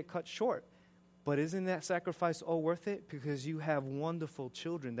kind of get cut short. But isn't that sacrifice all worth it? Because you have wonderful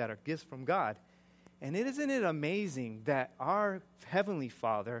children that are gifts from God. And isn't it amazing that our Heavenly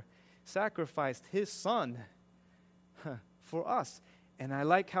Father sacrificed His Son for us? And I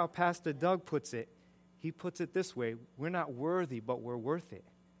like how Pastor Doug puts it. He puts it this way: we're not worthy, but we're worth it.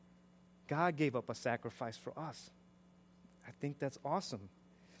 God gave up a sacrifice for us. I think that's awesome.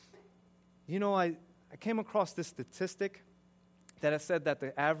 I came across this statistic that it said that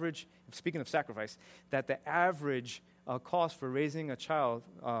the average, speaking of sacrifice, that the average cost for raising a child,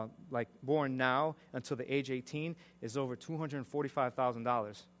 like born now until the age 18, is over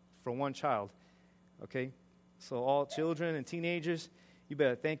 $245,000 for one child. Okay? So all children and teenagers, you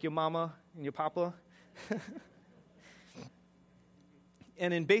better thank your mama and your papa.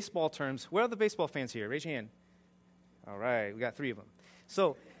 And in baseball terms, where are the baseball fans here? Raise your hand. All right, we got 3 of them.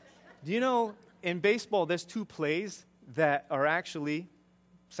 So, do you know, in baseball, there's 2 plays that are actually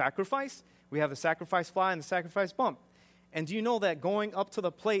sacrifice? We have the sacrifice fly and the sacrifice bump. And do you know that going up to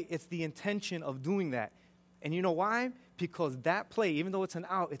the plate, it's the intention of doing that? And you know why? Because that play, even though it's an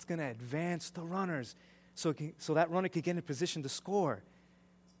out, it's going to advance the runners so that runner can get in position to score.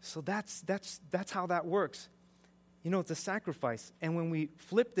 So that's how that works. It's a sacrifice. And when we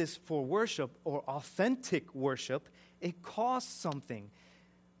flip this for worship or authentic worship, it costs something.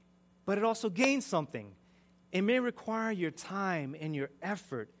 But it also gains something. It may require your time and your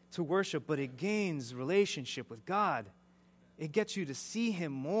effort to worship, but it gains relationship with God. It gets you to see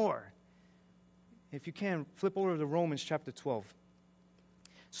Him more. If you can, flip over to Romans chapter 12.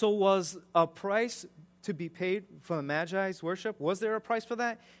 So was a price to be paid for the Magi's worship? Was there a price for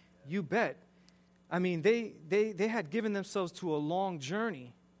that? You bet. I mean, they had given themselves to a long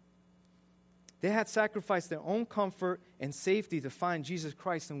journey. They had sacrificed their own comfort and safety to find Jesus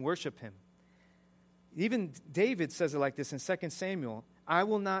Christ and worship Him. Even David says it like this in 2 Samuel, I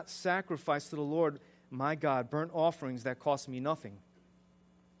will not sacrifice to the Lord my God burnt offerings that cost me nothing.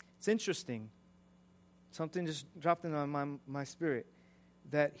 It's interesting. Something just dropped in my spirit.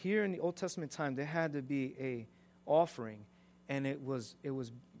 That here in the Old Testament time, there had to be a offering, and it was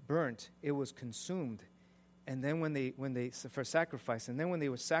burnt, it was consumed. And then when they for sacrifice, and then when they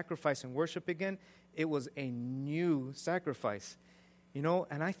would sacrifice and worship again, it was a new sacrifice.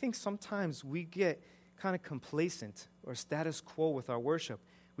 And I think sometimes we get kind of complacent or status quo with our worship.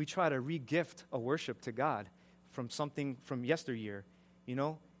 We try to re-gift a worship to God from something from yesteryear,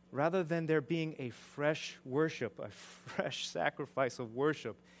 rather than there being a fresh worship, a fresh sacrifice of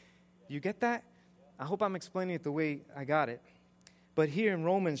worship. You get that? I hope I'm explaining it the way I got it. But here in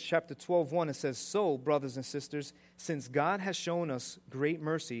Romans chapter 12:1, it says, So, brothers and sisters, since God has shown us great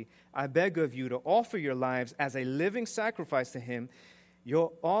mercy, I beg of you to offer your lives as a living sacrifice to Him.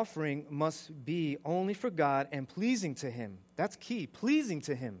 Your offering must be only for God and pleasing to Him. That's key, pleasing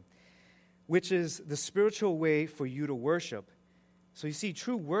to Him, which is the spiritual way for you to worship. So you see,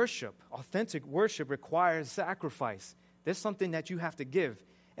 true worship, authentic worship requires sacrifice. There's something that you have to give.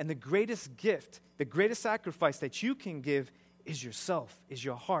 And the greatest gift, the greatest sacrifice that you can give is yourself, is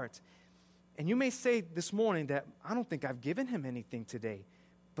your heart. And you may say this morning that I don't think I've given Him anything today.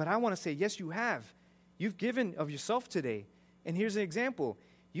 But I want to say, yes, you have. You've given of yourself today. And here's an example.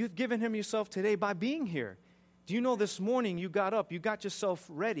 You've given Him yourself today by being here. Do you know this morning you got up, you got yourself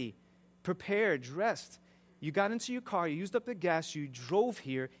ready, prepared, dressed. You got into your car, you used up the gas, you drove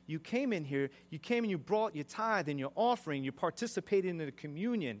here, you came in here, you came and you brought your tithe and your offering, you participated in the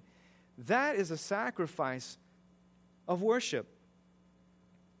communion. That is a sacrifice of worship.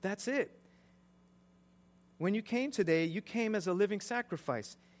 That's it. When you came today, you came as a living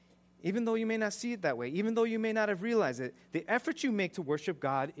sacrifice. Even though you may not see it that way, even though you may not have realized it, the effort you make to worship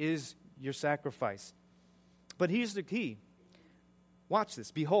God is your sacrifice. But here's the key. Watch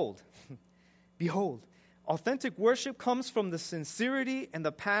this. Behold. Behold. Authentic worship comes from the sincerity and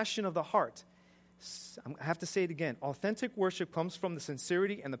the passion of the heart. I have to say it again. Authentic worship comes from the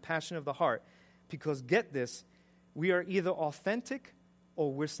sincerity and the passion of the heart. Because get this, we are either authentic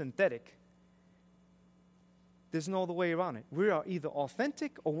or we're synthetic. There's no other way around it. We are either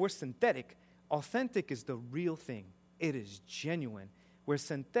authentic or we're synthetic. Authentic is the real thing. It is genuine. Where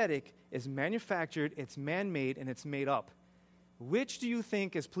synthetic is manufactured, it's man-made, and it's made up. Which do you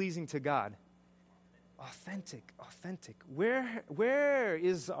think is pleasing to God? Authentic. Where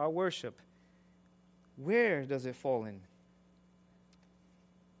is our worship? Where does it fall in?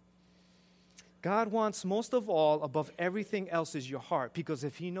 God wants most of all, above everything else, is your heart. Because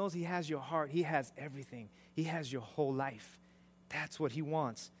if He knows He has your heart, He has everything. He has your whole life. That's what He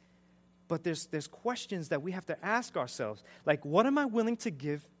wants. But there's questions that we have to ask ourselves. Like, what am I willing to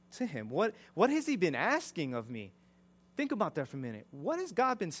give to Him? What has He been asking of me? Think about that for a minute. What has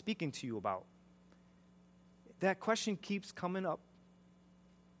God been speaking to you about? That question keeps coming up.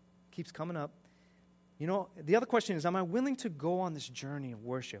 You know, the other question is, am I willing to go on this journey of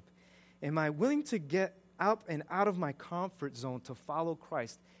worship? Am I willing to get up and out of my comfort zone to follow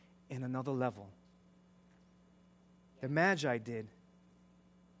Christ in another level? The Magi did.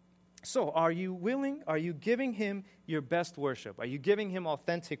 So, are you willing? Are you giving Him your best worship? Are you giving Him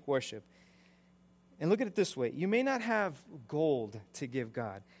authentic worship? And look at it this way. You may not have gold to give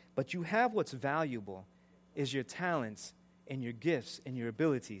God, but you have what's valuable is your talents and your gifts and your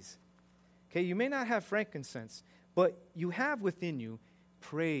abilities. Okay, you may not have frankincense, but you have within you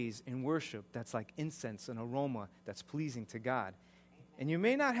praise and worship that's like incense and aroma that's pleasing to God. And you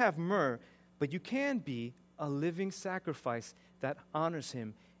may not have myrrh, but you can be a living sacrifice that honors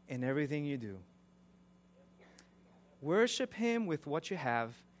Him in everything you do. Worship Him with what you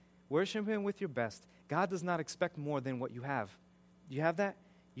have. Worship Him with your best. God does not expect more than what you have. Do you have that?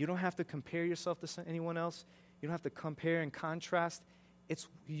 You don't have to compare yourself to anyone else. You don't have to compare and contrast. It's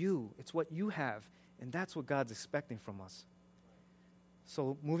you. It's what you have. And that's what God's expecting from us.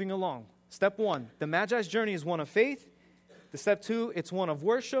 So moving along. Step 1, the Magi's journey is one of faith. The step 2, it's one of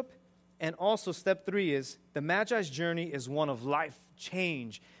worship. And also step 3 is the Magi's journey is one of life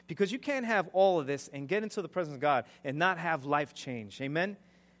change. Because you can't have all of this and get into the presence of God and not have life change. Amen?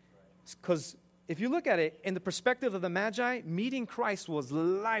 Because if you look at it in the perspective of the Magi, meeting Christ was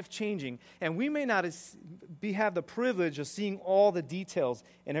life-changing. And we may not have the privilege of seeing all the details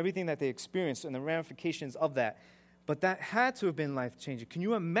and everything that they experienced and the ramifications of that. But that had to have been life-changing. Can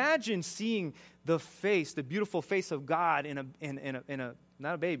you imagine seeing the face, the beautiful face of God in a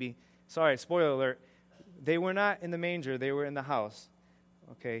not a baby. Sorry, spoiler alert. They were not in the manger. They were in the house.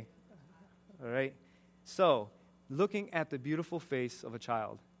 Okay? All right? So, looking at the beautiful face of a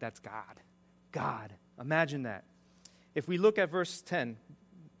child, that's God. God. Imagine that. If we look at verse 10,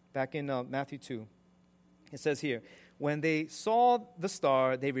 back in Matthew 2, it says here, when they saw the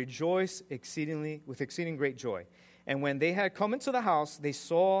star, they rejoiced with exceeding great joy. And when they had come into the house, they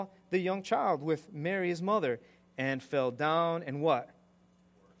saw the young child with Mary, his mother, and fell down and what?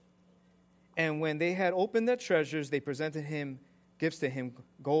 And when they had opened their treasures, they presented him gifts to him,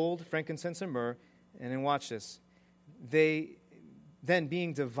 gold, frankincense, and myrrh. And then watch this. They, then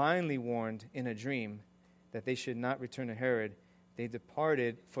being divinely warned in a dream that they should not return to Herod, they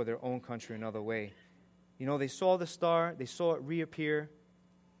departed for their own country another way. You know, they saw the star. They saw it reappear.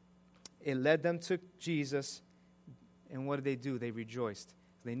 It led them to Jesus. And what did they do? They rejoiced.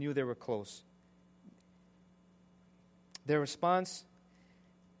 They knew they were close. Their response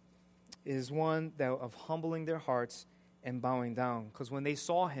is one of humbling their hearts and bowing down. Because when they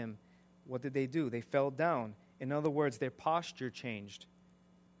saw him, what did they do? They fell down. In other words, their posture changed.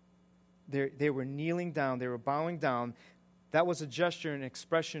 They were kneeling down. They were bowing down. That was a gesture and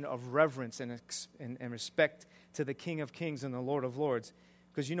expression of reverence and respect to the King of Kings and the Lord of Lords.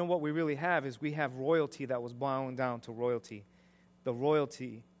 Because you know what we really have is we have royalty that was bowing down to royalty. The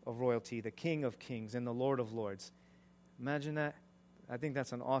royalty of royalty, the King of Kings and the Lord of Lords. Imagine that. I think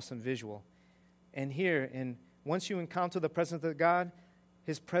that's an awesome visual. And here, once you encounter the presence of God,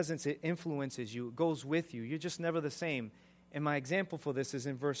 His presence, it influences you. It goes with you. You're just never the same. And my example for this is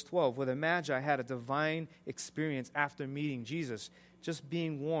in verse 12, where the Magi had a divine experience after meeting Jesus, just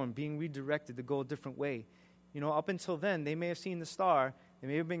being warned, being redirected to go a different way. You know, up until then, they may have seen the star, they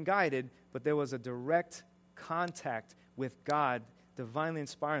may have been guided, but there was a direct contact with God, divinely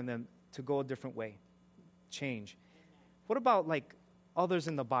inspiring them to go a different way, change. What about, like, others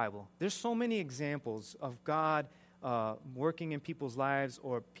in the Bible? There's so many examples of God working in people's lives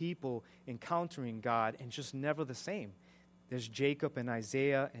or people encountering God and just never the same. There's Jacob and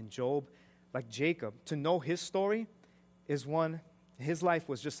Isaiah and Job. Like Jacob, to know his story is his life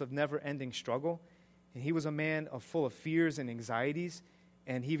was just a never-ending struggle. And he was a man full of fears and anxieties,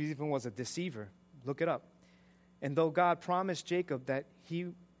 and he even was a deceiver. Look it up. And though God promised Jacob that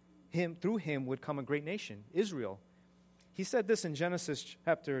through him would come a great nation, Israel, He said this in Genesis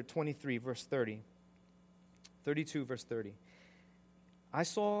chapter 23, verse 30. 32, verse 30. I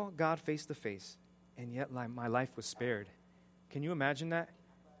saw God face to face, and yet my life was spared. Can you imagine that?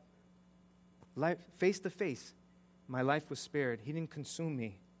 Face to face, my life was spared. He didn't consume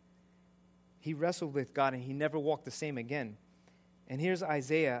me. He wrestled with God, and he never walked the same again. And here's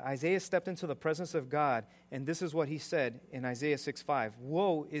Isaiah. Isaiah stepped into the presence of God, and this is what he said in Isaiah 6:5.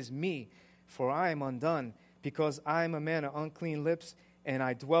 Woe is me, for I am undone, because I am a man of unclean lips, and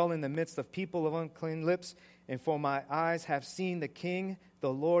I dwell in the midst of people of unclean lips, and for my eyes have seen the King,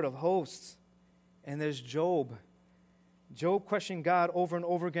 the Lord of hosts. And there's Job. Job questioned God over and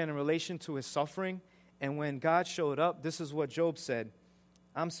over again in relation to his suffering, and when God showed up, this is what Job said.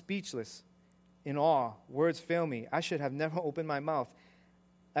 I'm speechless. In awe, words fail me. I should have never opened my mouth.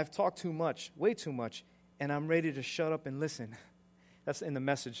 I've talked too much, way too much, and I'm ready to shut up and listen. That's in the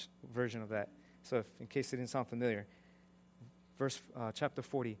Message version of that. So in case it didn't sound familiar. Chapter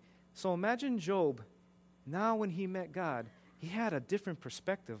 40. So imagine Job, now when he met God, he had a different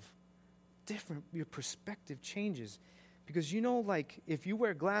perspective. Your perspective changes. Because like if you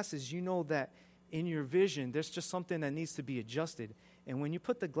wear glasses, you know that in your vision, there's just something that needs to be adjusted. And when you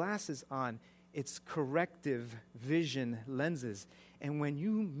put the glasses on, it's corrective vision lenses. And when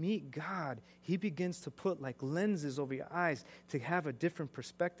you meet God, he begins to put like lenses over your eyes to have a different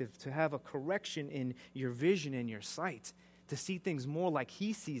perspective, to have a correction in your vision and your sight, to see things more like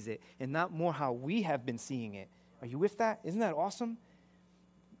he sees it and not more how we have been seeing it. Are you with that? Isn't that awesome?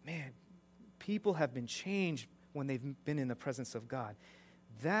 Man, people have been changed when they've been in the presence of God.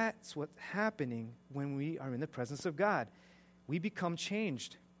 That's what's happening when we are in the presence of God. We become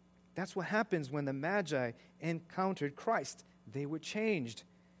changed. That's what happens when the Magi encountered Christ. They were changed.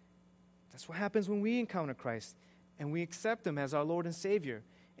 That's what happens when we encounter Christ and we accept him as our Lord and Savior.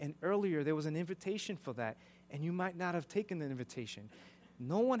 And earlier there was an invitation for that, and you might not have taken the invitation.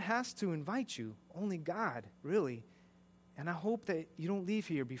 No one has to invite you, only God, really. And I hope that you don't leave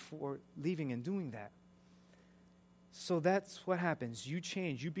here before leaving and doing that. So that's what happens. You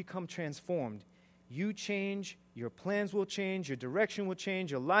change. You become transformed. You change. Your plans will change. Your direction will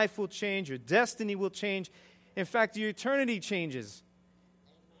change. Your life will change. Your destiny will change. In fact, your eternity changes.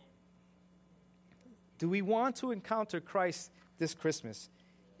 Do we want to encounter Christ this Christmas?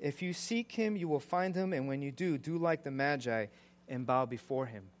 If you seek him, you will find him. And when you do like the Magi and bow before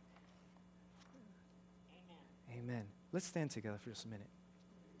him. Amen. Amen. Let's stand together for just a minute.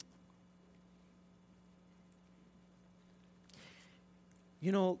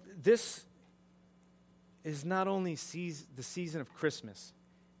 This is not only the season of Christmas,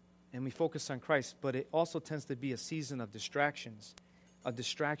 and we focus on Christ, but it also tends to be a season of distractions, a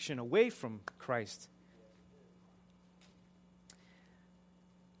distraction away from Christ.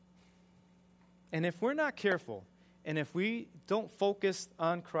 And if we're not careful, and if we don't focus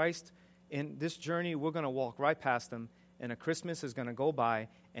on Christ in this journey, we're going to walk right past him, and a Christmas is going to go by,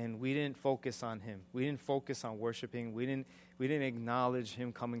 and we didn't focus on him. We didn't focus on worshiping. We didn't acknowledge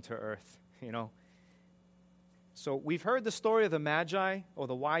him coming to earth, So we've heard the story of the Magi, or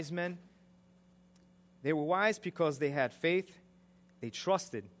the wise men. They were wise because they had faith. They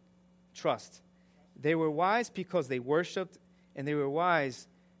trusted. Trust. They were wise because they worshiped, and they were wise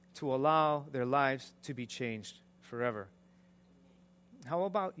to allow their lives to be changed forever. How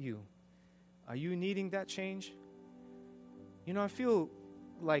about you? Are you needing that change? I feel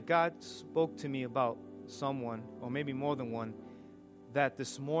like God spoke to me about someone, or maybe more than one, that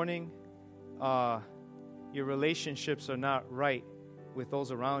this morning your relationships are not right with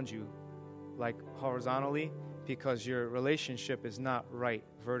those around you, like horizontally, because your relationship is not right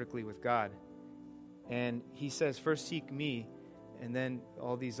vertically with God. And he says, first seek me, and then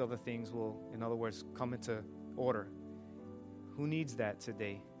all these other things will, in other words, come into order. Who needs that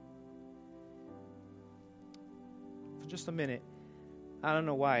today? For just a minute, I don't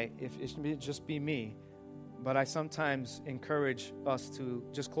know why, if it should just be me, but I sometimes encourage us to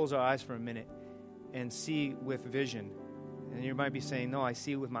just close our eyes for a minute and see with vision. And you might be saying, no, I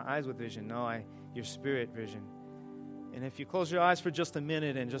see with my eyes with vision. No, your spirit vision. And if you close your eyes for just a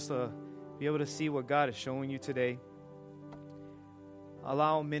minute and just be able to see what God is showing you today,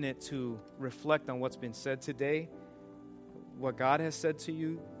 allow a minute to reflect on what's been said today, what God has said to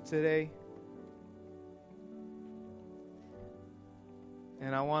you today.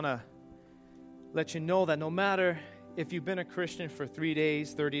 And I want to let you know that no matter if you've been a Christian for 3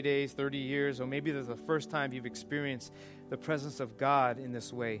 days, 30 days, 30 years, or maybe this is the first time you've experienced the presence of God in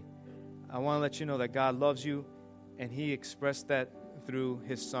this way, I want to let you know that God loves you, and he expressed that through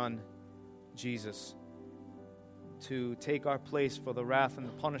his Son, Jesus, to take our place for the wrath and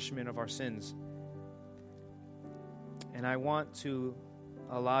the punishment of our sins. And I want to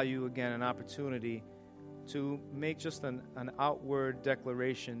allow you again an opportunity to make just an outward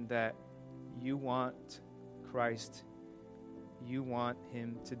declaration that you want Christ. You want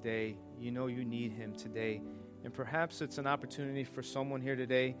him today. You know you need him today. And perhaps it's an opportunity for someone here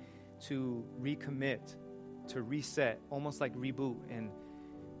today to recommit, to reset, almost like reboot, and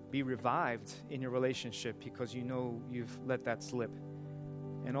be revived in your relationship because you know you've let that slip.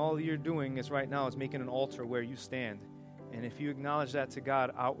 And all you're doing is right now is making an altar where you stand. And if you acknowledge that to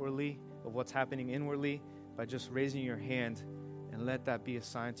God outwardly of what's happening inwardly by just raising your hand, and let that be a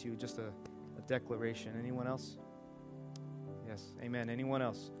sign to you, just a declaration. Anyone else? Yes, amen. Anyone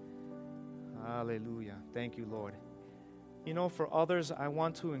else? Hallelujah. Thank you, Lord. You know, for others, I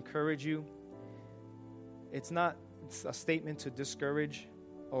want to encourage you. It's not a statement to discourage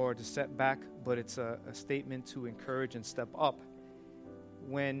or to set back, but it's a statement to encourage and step up.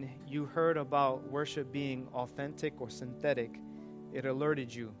 When you heard about worship being authentic or synthetic, it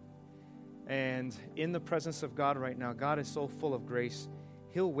alerted you. And in the presence of God right now, God is so full of grace.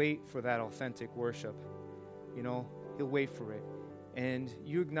 He'll wait for that authentic worship. You know, he'll wait for it. And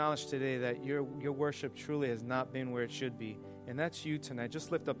you acknowledge today that your worship truly has not been where it should be. And that's you tonight.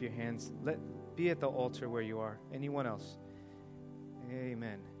 Just lift up your hands. Be at the altar where you are. Anyone else?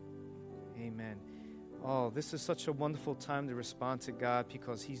 Amen. Amen. Oh, this is such a wonderful time to respond to God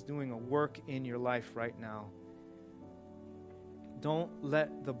because he's doing a work in your life right now. Don't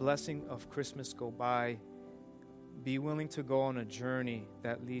let the blessing of Christmas go by. Be willing to go on a journey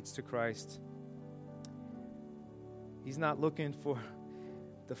that leads to Christ. He's not looking for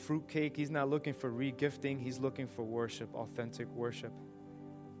the fruitcake. He's not looking for re-gifting. He's looking for worship, authentic worship.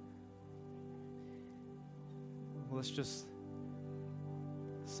 Let's just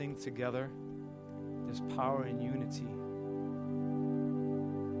sing together. There's power in unity.